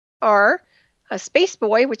are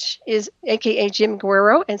Spaceboy, which is a.k.a. Jim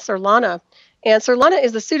Guerrero, and Surlana. And Surlana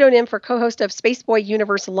is the pseudonym for co-host of Spaceboy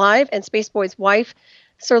Universe Live and Spaceboy's wife.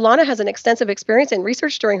 Surlana has an extensive experience in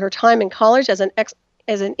research during her time in college as an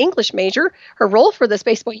English major. Her role for the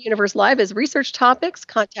Spaceboy Universe Live is research topics,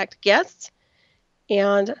 contact guests,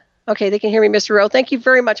 and okay, they can hear me, Mr. Rowe. Thank you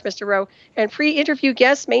very much, Mr. Rowe. And pre-interview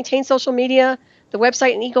guests, maintain social media, the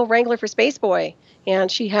website, and Eagle Wrangler for Spaceboy.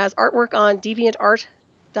 And she has artwork on DeviantArt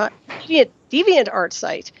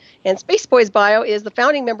site. And Spaceboy's bio is the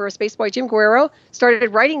founding member of Spaceboy. Jim Guerrero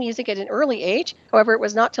started writing music at an early age. However, it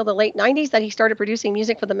was not till the late 90s that he started producing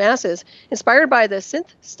music for the masses. Inspired by the synth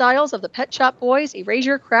styles of the Pet Shop Boys,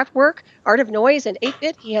 Erasure, Kraftwerk, Art of Noise, and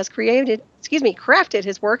 8-Bit, he has crafted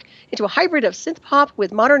his work into a hybrid of synth-pop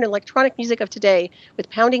with modern electronic music of today, with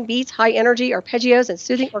pounding beats, high energy, arpeggios, and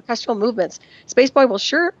soothing orchestral movements. Spaceboy will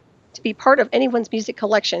sure to be part of anyone's music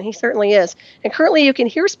collection. He certainly is. And currently you can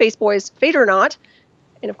hear Spaceboy's Fadernaut,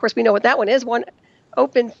 and of course we know what that one is, one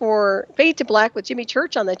open for Fade to Black with Jimmy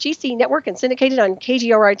Church on the GC network and syndicated on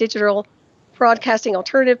KGRA Digital Broadcasting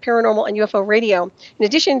Alternative, Paranormal and UFO Radio. In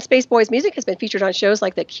addition, Spaceboy's music has been featured on shows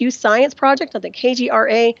like the Q.Psience Project on the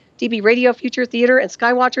KGRA-DB Radio, Future Theater and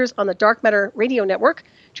Skywatchers on the Dark Matter Radio Network,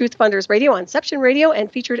 Truthfunders Radio on Inception Radio,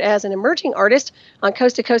 and featured as an emerging artist on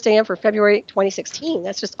Coast to Coast AM for February 2016.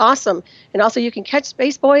 That's just awesome. And also you can catch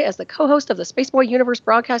Spaceboy as the co-host of the Spaceboy Universe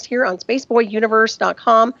broadcast here on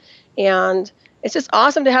spaceboyuniverse.com. And it's just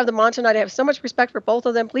awesome to have them on tonight. I have so much respect for both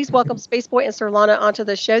of them. Please welcome Spaceboy and Surlana onto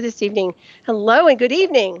the show this evening. Hello and good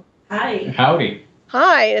evening. Hi. Howdy.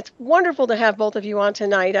 Hi. It's wonderful to have both of you on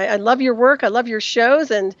tonight. I love your work. I love your shows,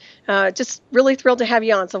 and just really thrilled to have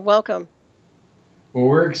you on. So welcome. Well,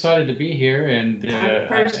 we're excited to be here, and our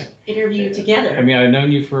first interview together. I mean, I've known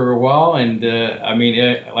you for a while, and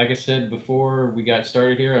like I said before we got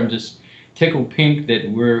started here, I'm just tickled pink that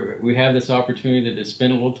we have this opportunity to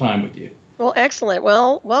spend a little time with you. Well, excellent.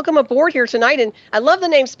 Well, welcome aboard here tonight, and I love the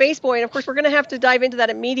name Spaceboy, and of course we're going to have to dive into that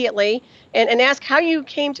immediately and ask how you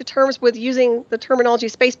came to terms with using the terminology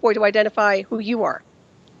Spaceboy to identify who you are.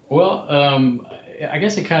 Well, I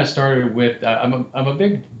guess it kind of started with I'm a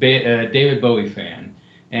big David Bowie fan,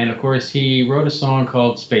 and of course he wrote a song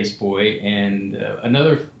called Spaceboy, and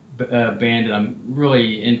another band that I'm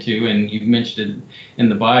really into, and you mentioned it in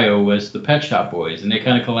the bio, was the Pet Shop Boys, and they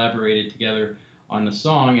kind of collaborated together on the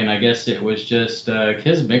song, and I guess it was just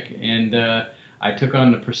kismic, and I took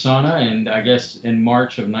on the persona, and I guess in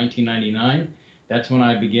March of 1999, that's when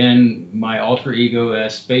I began my alter ego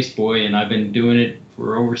as Spaceboy, and I've been doing it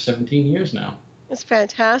for over 17 years now. That's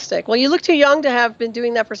fantastic. Well, you look too young to have been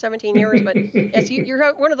doing that for 17 years, but yes,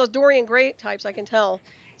 you're one of those Dorian Gray types, I can tell.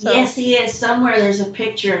 So. Yes, he is. Somewhere there's a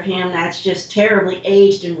picture of him that's just terribly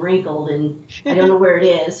aged and wrinkled, and I don't know where it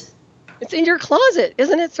is. It's in your closet,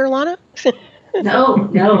 isn't it, Surlana? No,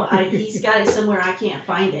 he's got it somewhere. I can't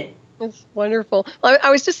find it. That's wonderful. Well, I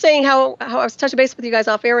was just saying how I was touching base with you guys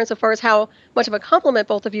off air insofar as how much of a compliment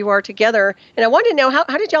both of you are together, and I wanted to know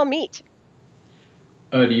how did y'all meet?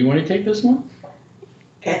 Do you want to take this one?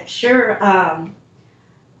 Sure.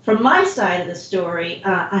 From my side of the story,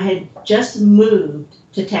 I had just moved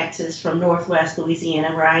to Texas from Northwest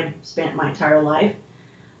Louisiana, where I had spent my entire life,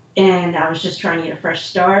 and I was just trying to get a fresh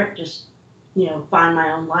start, just find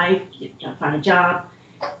my own life, find a job.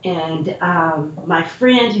 And my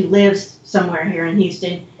friend who lives somewhere here in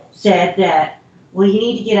Houston said that, well, you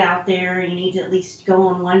need to get out there, you need to at least go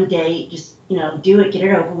on one date, just do it, get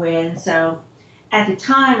it over with. And so at the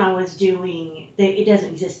time I was doing, it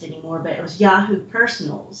doesn't exist anymore, but it was Yahoo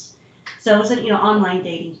Personals. So it was an online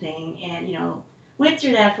dating thing, and went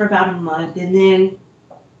through that for about a month, and then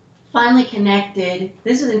finally connected.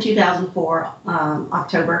 This is in 2004,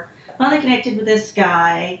 October. Finally connected with this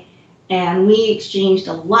guy, and we exchanged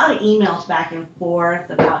a lot of emails back and forth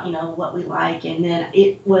about what we like, and then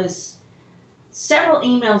it was several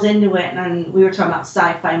emails into it, and we were talking about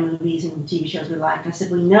sci-fi movies and TV shows we liked. And I said,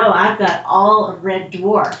 well, I've got all of Red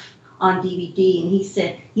Dwarf on DVD, and he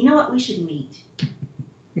said, you know what, we should meet.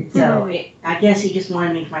 So I guess he just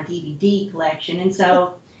wanted me for my DVD collection. And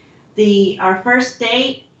so our first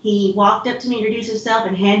date, he walked up to me, introduced himself,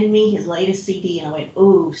 and handed me his latest CD, and I went,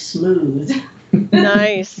 ooh, smooth.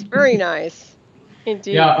 Nice, very nice.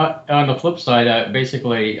 Indeed. Yeah, on the flip side,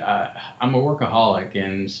 basically, I'm a workaholic,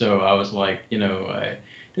 and so I was like, I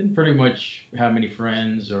didn't pretty much have many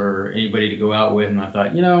friends or anybody to go out with, and I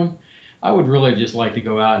thought, I would really just like to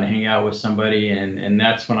go out and hang out with somebody, and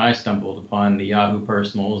that's when I stumbled upon the Yahoo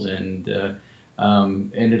Personals, and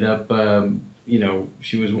ended up,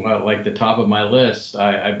 she was like the top of my list.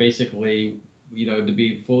 I basically, to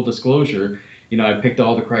be full disclosure, I picked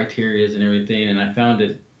all the criterias and everything, and I found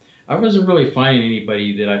it I wasn't really finding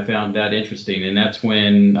anybody that I found that interesting, and that's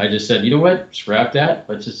when I just said, you know what, scrap that.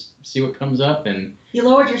 Let's just see what comes up. And you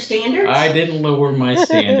lowered your standards? I didn't lower my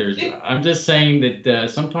standards. I'm just saying that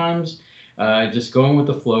sometimes just going with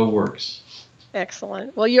the flow works.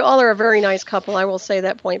 Excellent. Well, you all are a very nice couple. I will say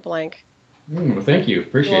that point blank. Well, thank you.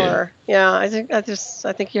 Appreciate it. Yeah, I think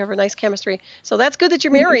you have a nice chemistry. So that's good that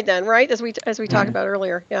you're married then, right? As we talked about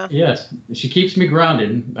earlier. Yeah. Yes, she keeps me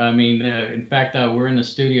grounded. I mean, in fact, we're in the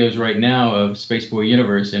studios right now of Spaceboy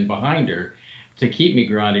Universe, and behind her, to keep me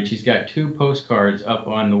grounded, she's got 2 postcards up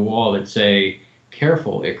on the wall that say,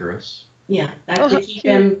 "Careful, Icarus." Yeah, that's to keep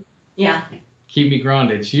him. Yeah. Keep me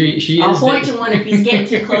grounded. She I'll is. point to one if he's getting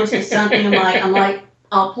too close to something. I'm like.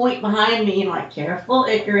 I'll point behind me and like, careful,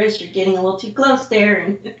 Icarus, you're getting a little too close there.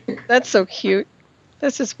 And that's so cute.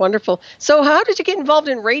 This is wonderful. So how did you get involved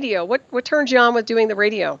in radio? What turned you on with doing the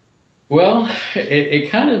radio? Well,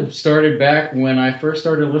 it kind of started back when I first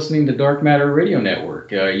started listening to Dark Matter Radio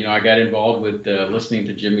Network. I got involved with listening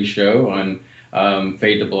to Jimmy's show on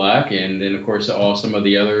Fade to Black, and then, of course, some of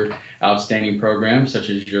the other outstanding programs, such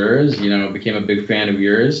as yours. Became a big fan of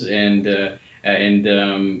yours, and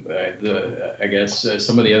I guess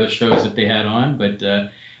some of the other shows that they had on. But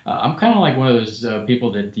I'm kind of like one of those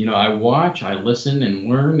people that, I watch, I listen and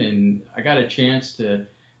learn, and I got a chance to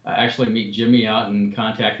actually meet Jimmy out in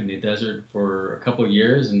Contact in the Desert for a couple of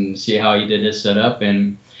years and see how he did his setup.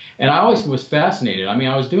 And I always was fascinated. I mean,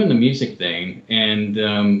 I was doing the music thing,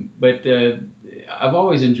 but I've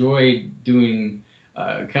always enjoyed doing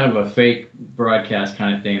kind of a fake broadcast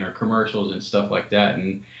kind of thing, or commercials and stuff like that.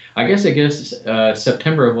 And I guess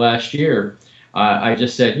September of last year, I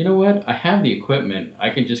just said, you know what? I have the equipment. I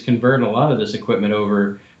can just convert a lot of this equipment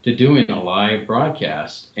over to doing a live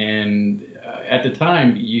broadcast. And at the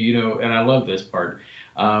time, and I love this part,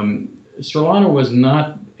 Surlana was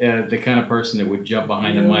not the kind of person that would jump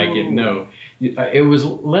behind the mic and it was,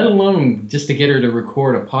 let alone just to get her to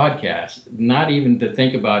record a podcast, not even to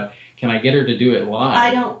think about, can I get her to do it live?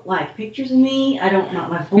 I don't like pictures of me. I don't want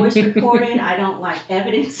my voice recorded. I don't like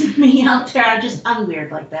evidence of me out there. I'm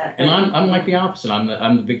weird like that. And I'm like the opposite. I'm the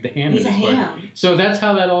ham. He's a ham. So that's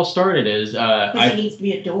how that all started. He needs to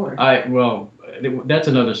be adored. That's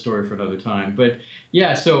another story for another time. But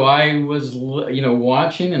yeah, so I was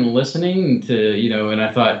watching and listening to and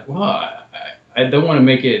I thought, well, I don't want to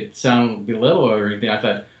make it sound belittle or anything. I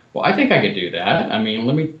thought, well, I think I could do that. I mean,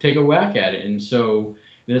 let me take a whack at it. And so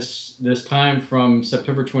this time from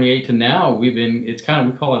September 28th to now, we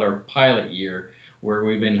call it our pilot year, where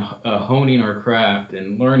we've been honing our craft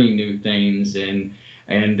and learning new things, and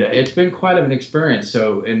it's been quite an experience.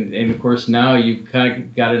 So, and of course now you've kind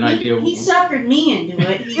of got an idea. He suckered me into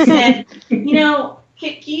it. He said, can you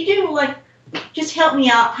do just help me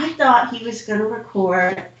out? I thought he was going to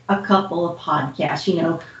record a couple of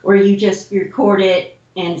podcasts, where you just record it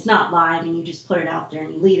and it's not live and you just put it out there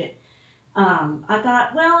and you leave it. I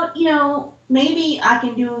thought, well, maybe I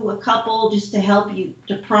can do a couple just to help you,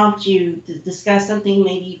 to prompt you to discuss something.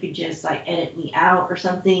 Maybe you could just edit me out or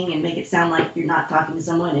something and make it sound like you're not talking to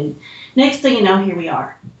someone. And next thing you know, here we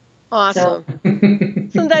are. Awesome.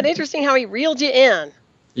 Isn't that interesting how he reeled you in?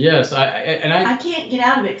 Yes, I can't get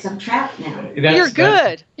out of it because I'm trapped now. You're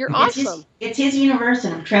good. You're awesome. It's his universe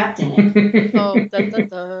and I'm trapped in it. Yeah,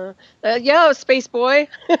 Spaceboy.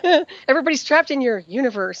 Everybody's trapped in your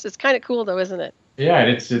universe. It's kind of cool though, isn't it? Yeah,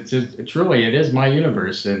 it's really, it is my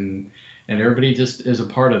universe, and everybody just is a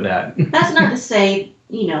part of that. That's not to say,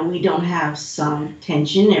 we don't have some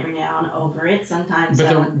tension every now and over it. Sometimes.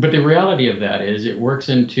 But the reality of that is it works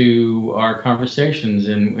into our conversations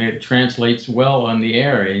and it translates well on the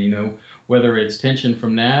air. And, whether it's tension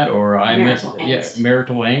from that or marital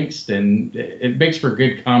angst, and it makes for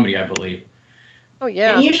good comedy, I believe. Oh,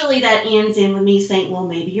 yeah. And usually that ends in with me saying, well,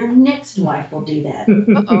 maybe your next wife will do that.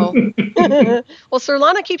 Uh-oh. Well,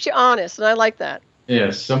 Surlana keeps you honest, and I like that.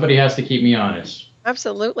 Yes, somebody has to keep me honest.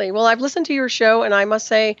 Absolutely. Well, I've listened to your show, and I must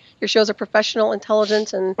say your shows are professional,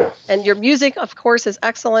 intelligent, and your music, of course, is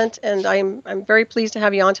excellent. And I'm very pleased to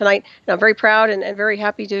have you on tonight. And I'm very proud and very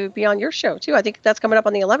happy to be on your show, too. I think that's coming up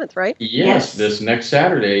on the 11th, right? Yes. This next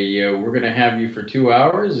Saturday. We're going to have you for 2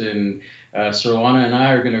 hours, and Surlana and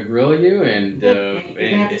I are going to grill you. And you're going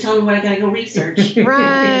to have to tell me what I got to go research.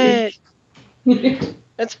 Right.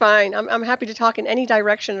 That's fine. I'm happy to talk in any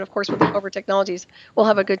direction. And, of course, with the Over Technologies, we'll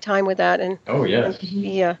have a good time with that. And, oh, yes. And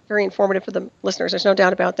be very informative for the listeners. There's no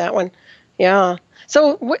doubt about that one. Yeah.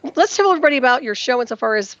 So let's tell everybody about your show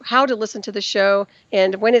insofar as how to listen to the show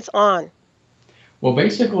and when it's on. Well,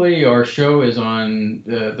 basically, our show is on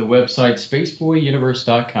the website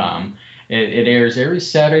spaceboyuniverse.com. It airs every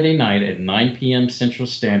Saturday night at 9 p.m. Central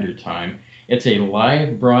Standard Time. It's a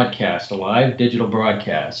live broadcast, a live digital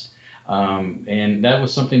broadcast. And that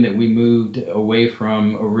was something that we moved away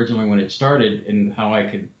from originally when it started, and how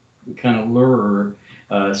I could kind of lure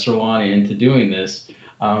Surlana into doing this.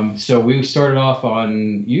 So we started off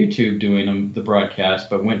on YouTube doing the broadcast,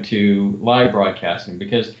 but went to live broadcasting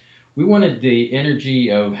because we wanted the energy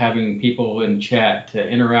of having people in chat to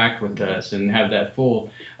interact with us and have that full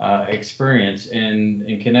experience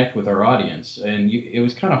and connect with our audience. And it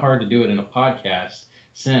was kind of hard to do it in a podcast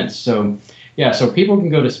sense. So yeah, so people can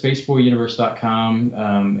go to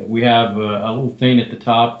spaceboyuniverse.com. We have a little thing at the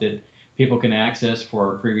top that people can access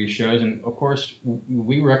for our previous shows. And of course,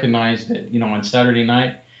 we recognize that, on Saturday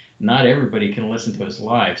night, not everybody can listen to us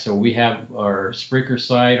live. So we have our Spreaker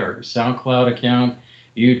site, our SoundCloud account,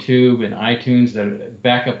 YouTube and iTunes that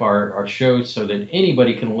back up our shows so that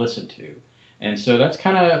anybody can listen to. And so that's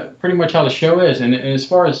kind of pretty much how the show is. And as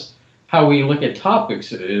far as how we look at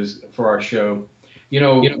topics is for our show,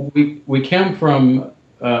 we come from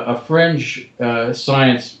a fringe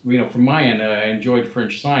science. From my end, I enjoyed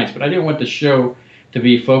fringe science, but I didn't want the show to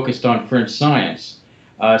be focused on fringe science.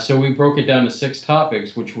 So we broke it down to 6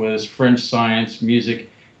 topics, which was fringe science, music,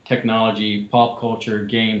 technology, pop culture,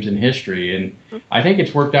 games, and history. And I think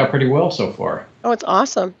it's worked out pretty well so far. Oh, it's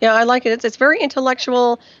awesome. Yeah, I like it. It's very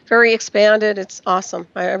intellectual, very expanded. It's awesome.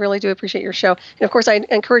 I really do appreciate your show. And, of course, I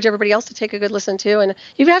encourage everybody else to take a good listen, too. And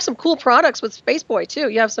you have some cool products with Spaceboy, too.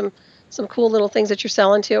 You have some cool little things that you're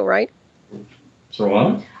selling, too, right? So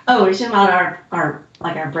what? Oh, we're talking about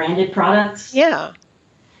our branded products? Yeah.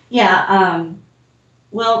 Yeah.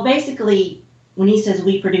 Well, basically, when he says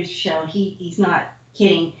we produce a show, he's not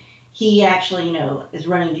kidding. He actually, is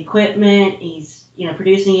running the equipment. He's,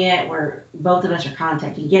 producing it. Where both of us are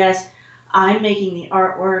contacting guests. I'm making the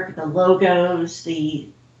artwork, the logos,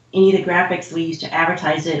 any of the graphics we use to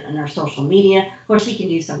advertise it on our social media. Of course, he can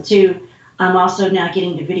do some too. I'm also now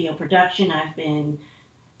getting to video production. I've been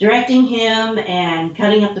directing him and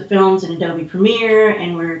cutting up the films in Adobe Premiere,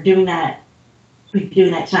 and we're doing that. We're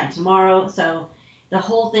doing that tonight, tomorrow. So the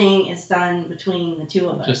whole thing is done between the two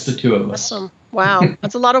of us. Just the two of us. Awesome. Wow.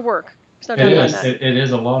 That's a lot of work. It is. It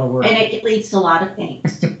is a lot of work. And it leads to a lot of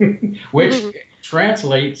things. Which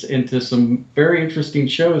translates into some very interesting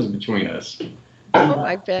shows between us. Oh,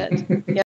 I bet. Yeah.